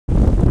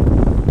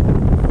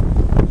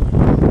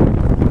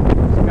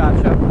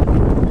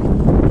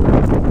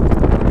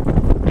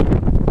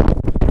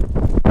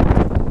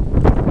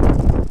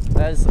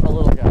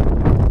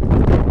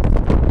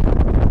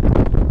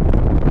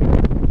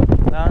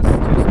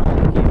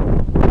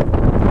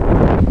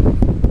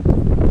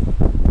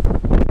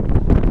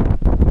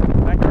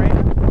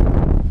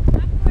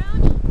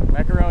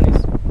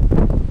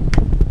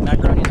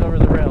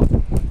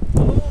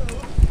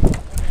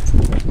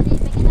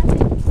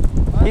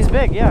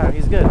jig, yeah,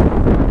 he's good.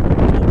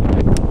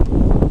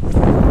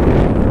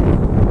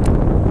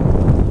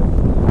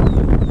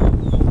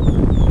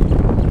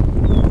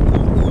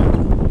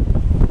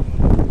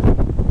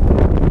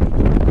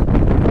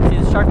 See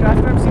the shark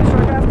after him? See the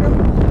shark after him?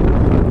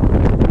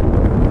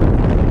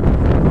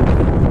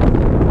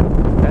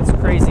 That's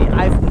crazy.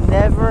 I've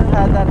never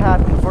had that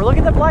happen before. Look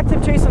at the black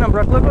tip chasing him,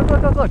 Brooke. Look, look,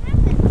 look, look, look.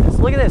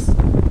 Look at this.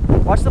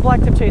 Watch the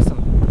black tip chase him.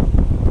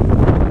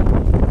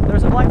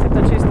 There's a black tip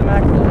that chased the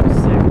mackerel. That was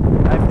sick.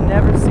 I've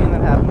never seen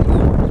that happen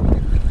before.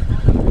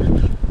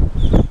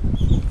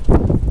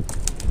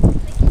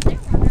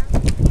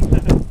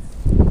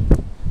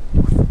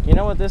 You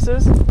know what this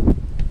is? It's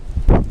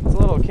a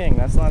little king.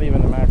 That's not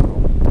even a mackerel.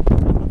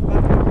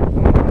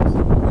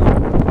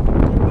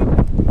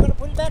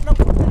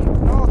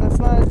 No, that's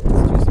not. It's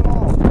too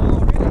small.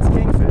 That's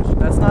kingfish.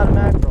 That's not a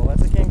mackerel.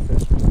 That's a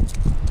kingfish.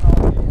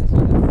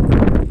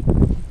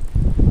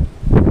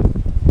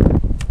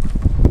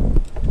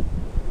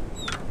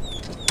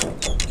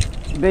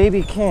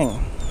 Baby king.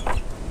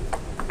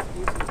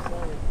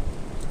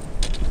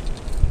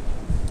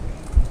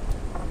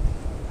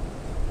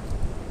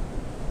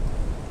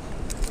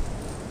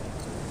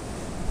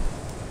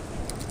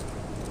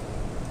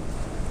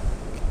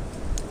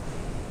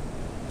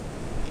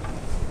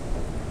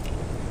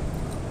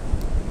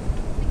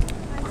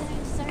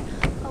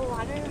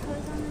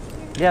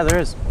 Yeah, there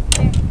is.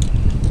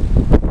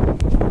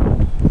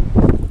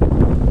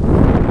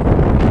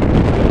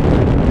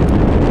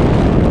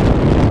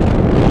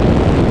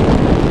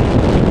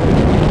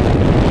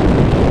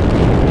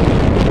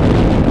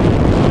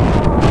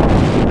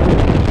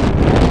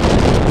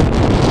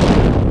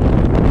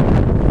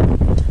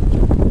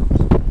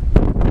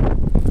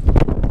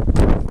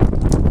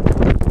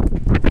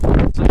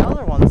 It's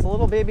another one. It's a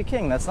little baby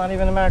king. That's not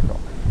even a mackerel.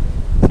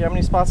 See how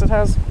many spots it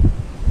has?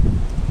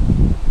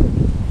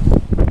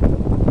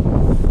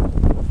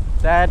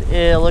 That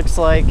looks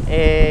like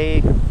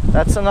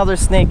that's another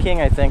snake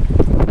king, I think.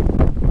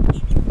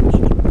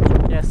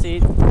 Yeah, see, you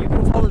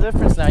can tell the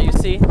difference now. You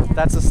see,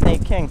 that's a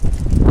snake king.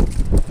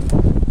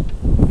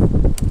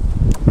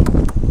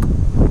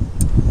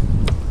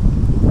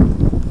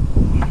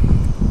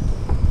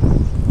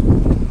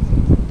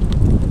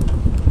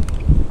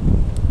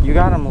 You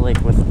got him, like,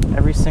 with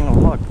every single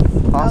hook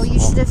possible. Oh, you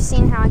should have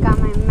seen how I got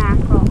my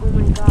mackerel. Oh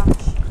my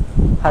gosh.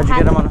 How'd you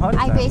get him on hooks?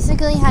 I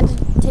basically had to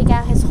take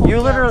out his whole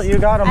gills. You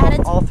got him with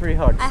all three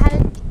hooks.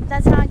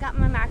 That's how I got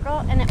my mackerel,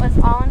 and it was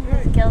all in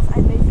his gills.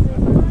 I basically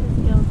broke his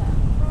gills out.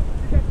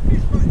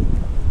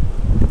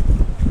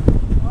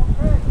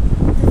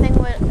 The thing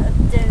would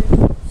have been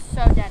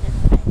so dead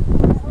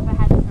if I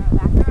had to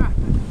throw it back.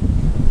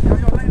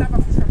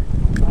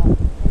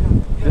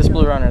 This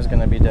blue runner is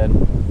going to be dead.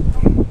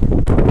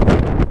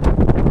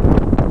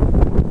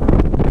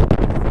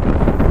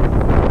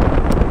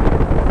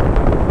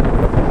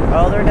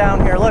 Oh, they're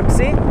down here. Look,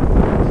 see? Look,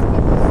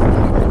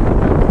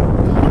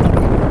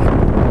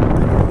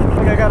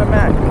 I got a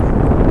mac.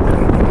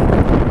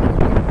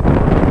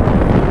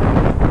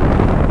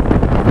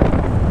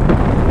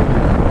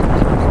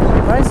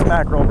 Nice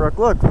mackerel, Brooke.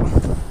 Look.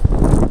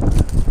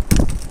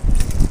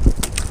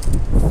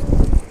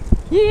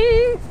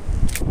 Yee!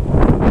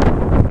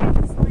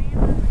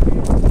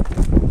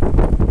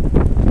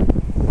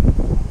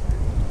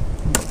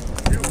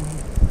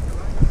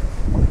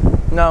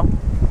 No.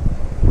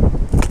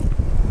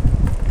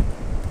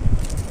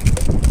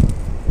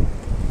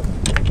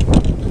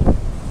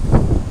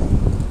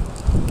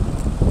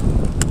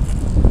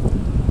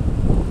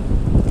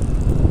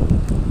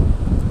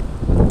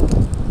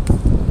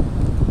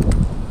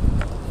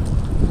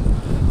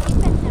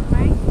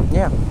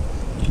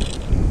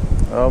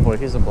 Oh boy,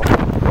 he's a block.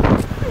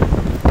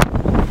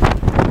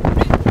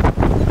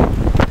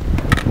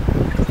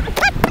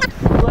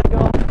 Let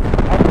go.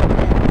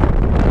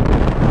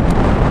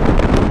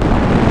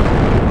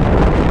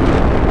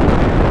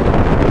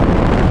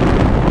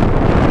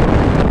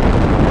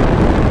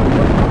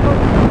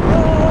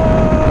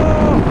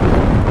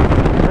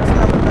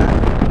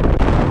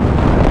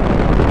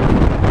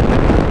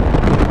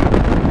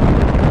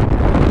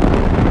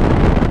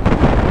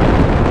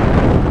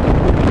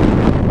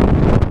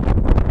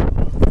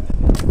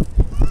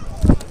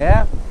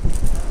 Yeah.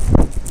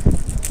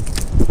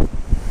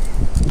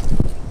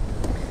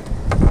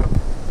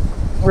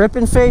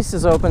 Rippin' Face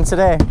is open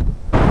today.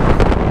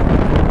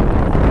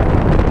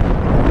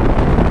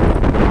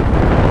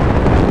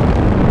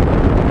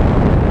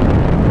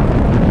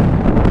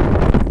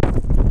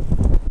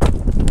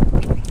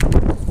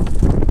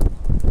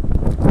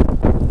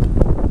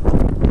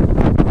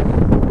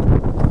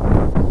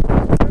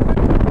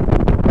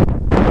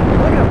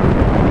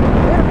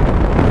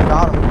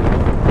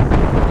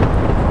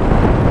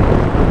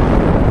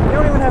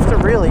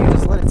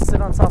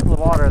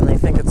 Water and they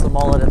think it's a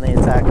mullet and they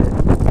attack it.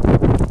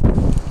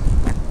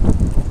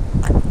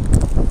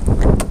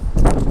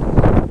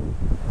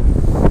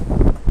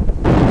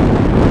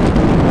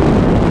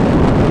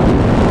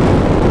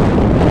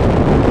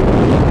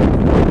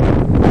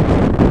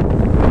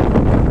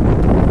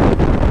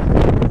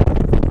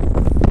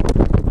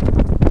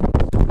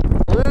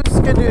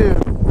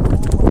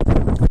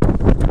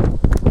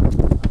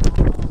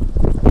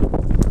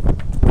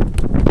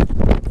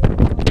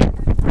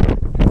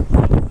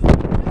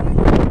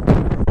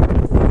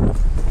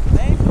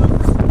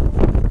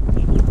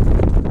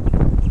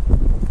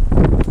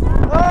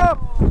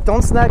 Brooke,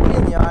 don't snag me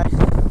in the eye.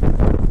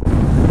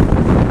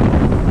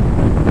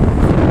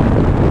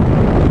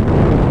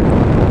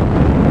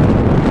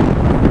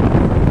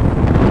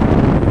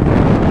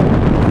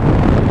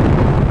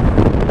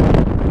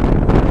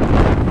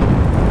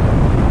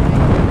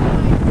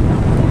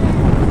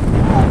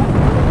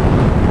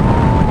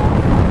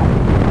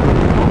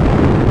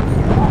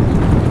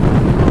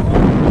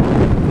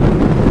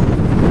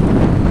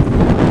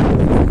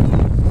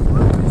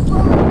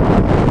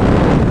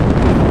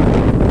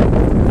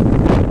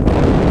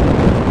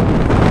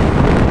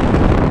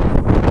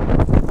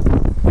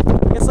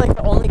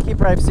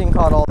 I've seen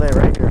caught all day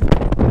right here.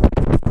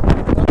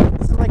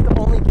 This is like the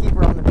only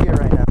keeper on the pier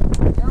right now.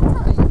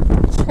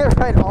 Yeah,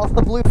 right. All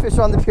the bluefish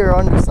on the pier are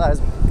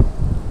undersized.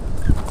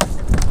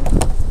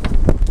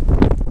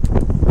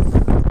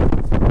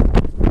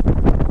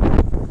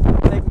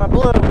 Take my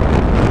blue.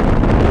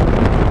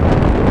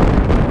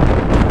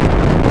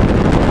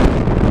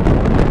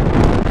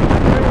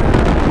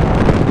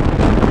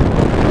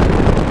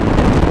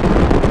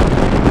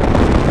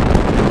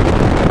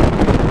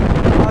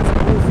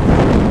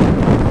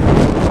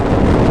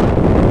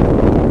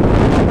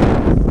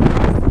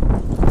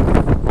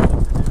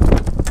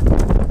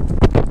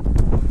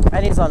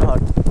 And he's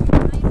unhooked.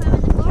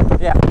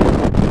 Yeah.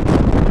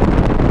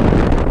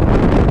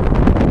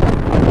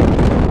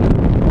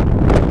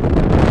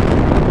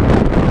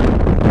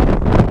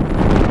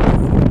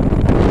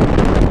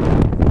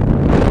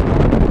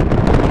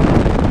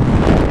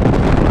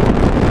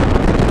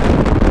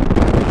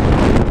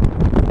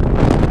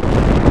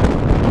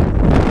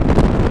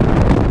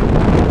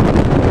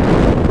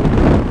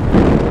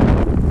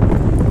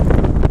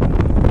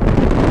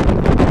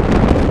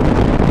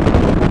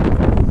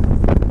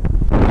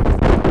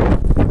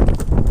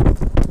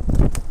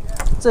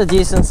 It's a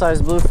decent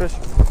sized bluefish.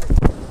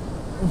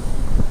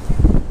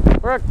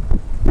 Brooke.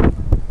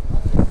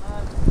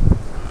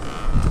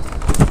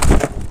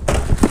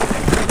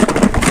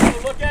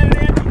 Look at it,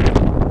 Andy.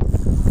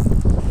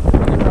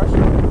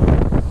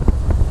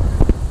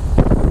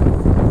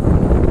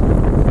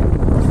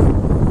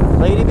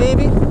 Lady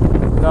baby?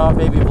 No,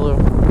 baby blue.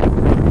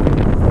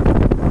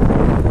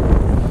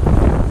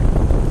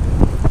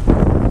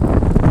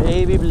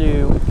 Baby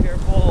blue.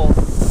 Careful.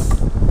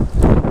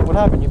 What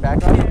happened? You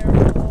backlashed?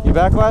 You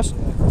backlashed?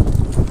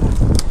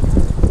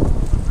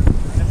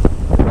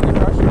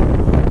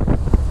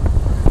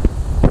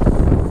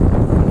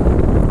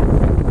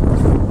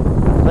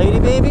 Lady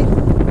baby?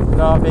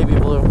 No, baby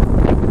blue.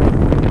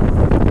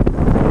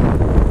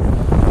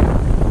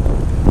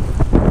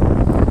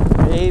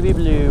 Baby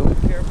blue.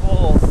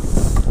 Careful.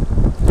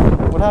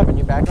 What happened?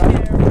 You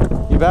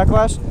backlashed? You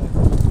backlashed?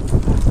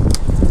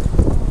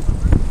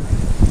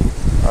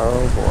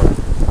 Oh boy.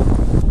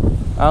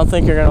 I don't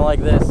think you're gonna like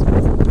this.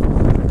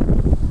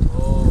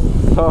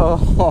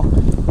 Oh.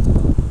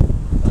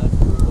 That's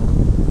brutal.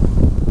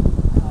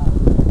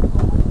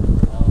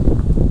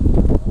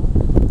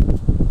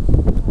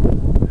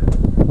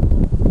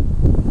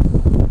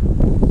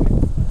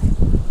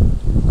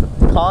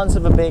 Cons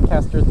of a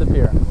baitcaster at the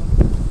pier.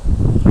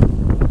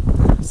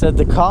 Said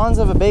the cons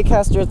of a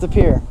baitcaster at the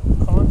pier.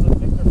 Cons of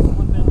Victor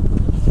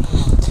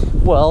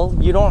flipping. Well,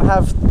 you don't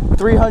have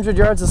 300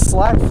 yards of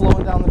slack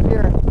flowing down the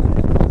pier.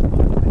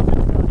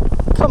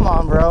 Come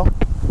on, bro.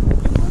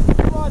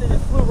 And it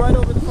flew right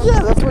over the front. Yeah,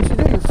 that's what you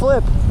do. You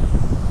flip.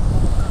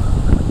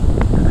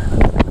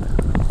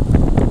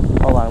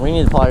 Hold on, we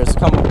need the pliers.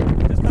 Come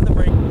on. Just cut the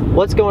brake.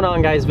 What's going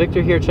on, guys?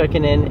 Victor here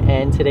checking in,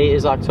 and today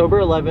is October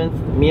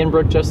 11th. Me and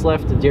Brooke just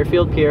left the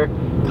Deerfield Pier,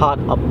 caught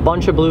a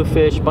bunch of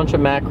bluefish, bunch of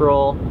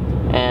mackerel,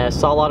 and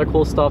saw a lot of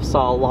cool stuff.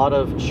 Saw a lot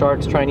of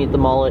sharks trying to eat the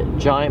mullet.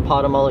 Giant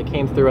pot of mullet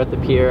came through at the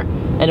pier,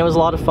 and it was a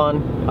lot of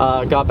fun.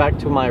 Got back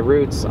to my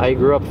roots. I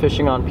grew up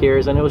fishing on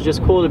piers, and it was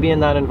just cool to be in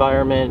that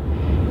environment.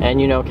 And,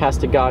 you know,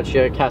 cast a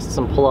gotcha, cast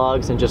some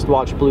plugs, and just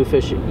watch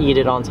bluefish eat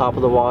it on top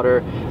of the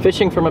water.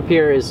 Fishing from a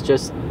pier is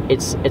just,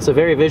 it's a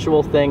very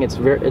visual thing. It's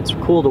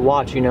cool to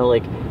watch, you know,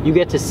 like you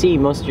get to see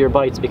most of your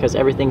bites because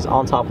everything's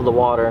on top of the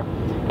water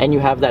and you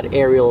have that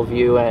aerial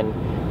view. And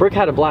Brooke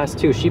had a blast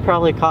too. She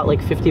probably caught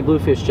like 50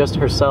 bluefish just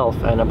herself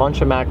and a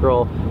bunch of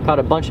mackerel, caught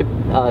a bunch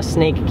of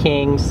snake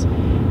kings.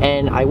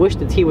 And I wish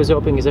the tee was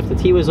open, because if the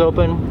tee was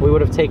open, we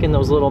would have taken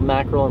those little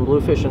mackerel and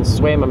bluefish and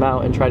swam them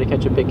out and tried to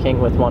catch a big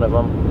king with one of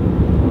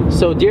them.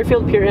 So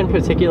Deerfield Pier in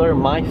particular,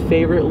 my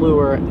favorite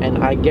lure, and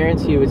I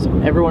guarantee you it's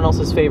everyone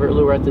else's favorite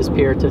lure at this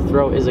pier to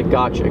throw, is a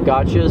gotcha.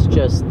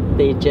 Gotchas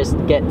they just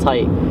get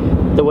tight.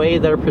 The way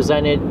they're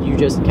presented, you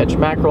just catch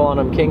mackerel on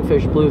them,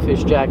 kingfish,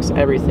 bluefish, jacks,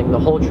 everything, the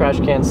whole trash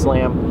can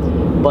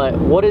slam. But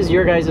what is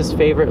your guys'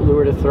 favorite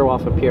lure to throw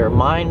off a pier?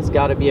 Mine's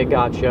gotta be a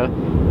gotcha.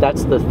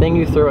 That's the thing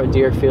you throw at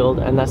Deerfield,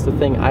 and that's the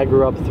thing I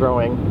grew up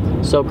throwing.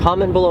 So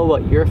comment below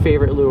what your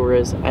favorite lure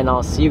is, and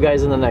I'll see you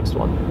guys in the next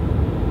one.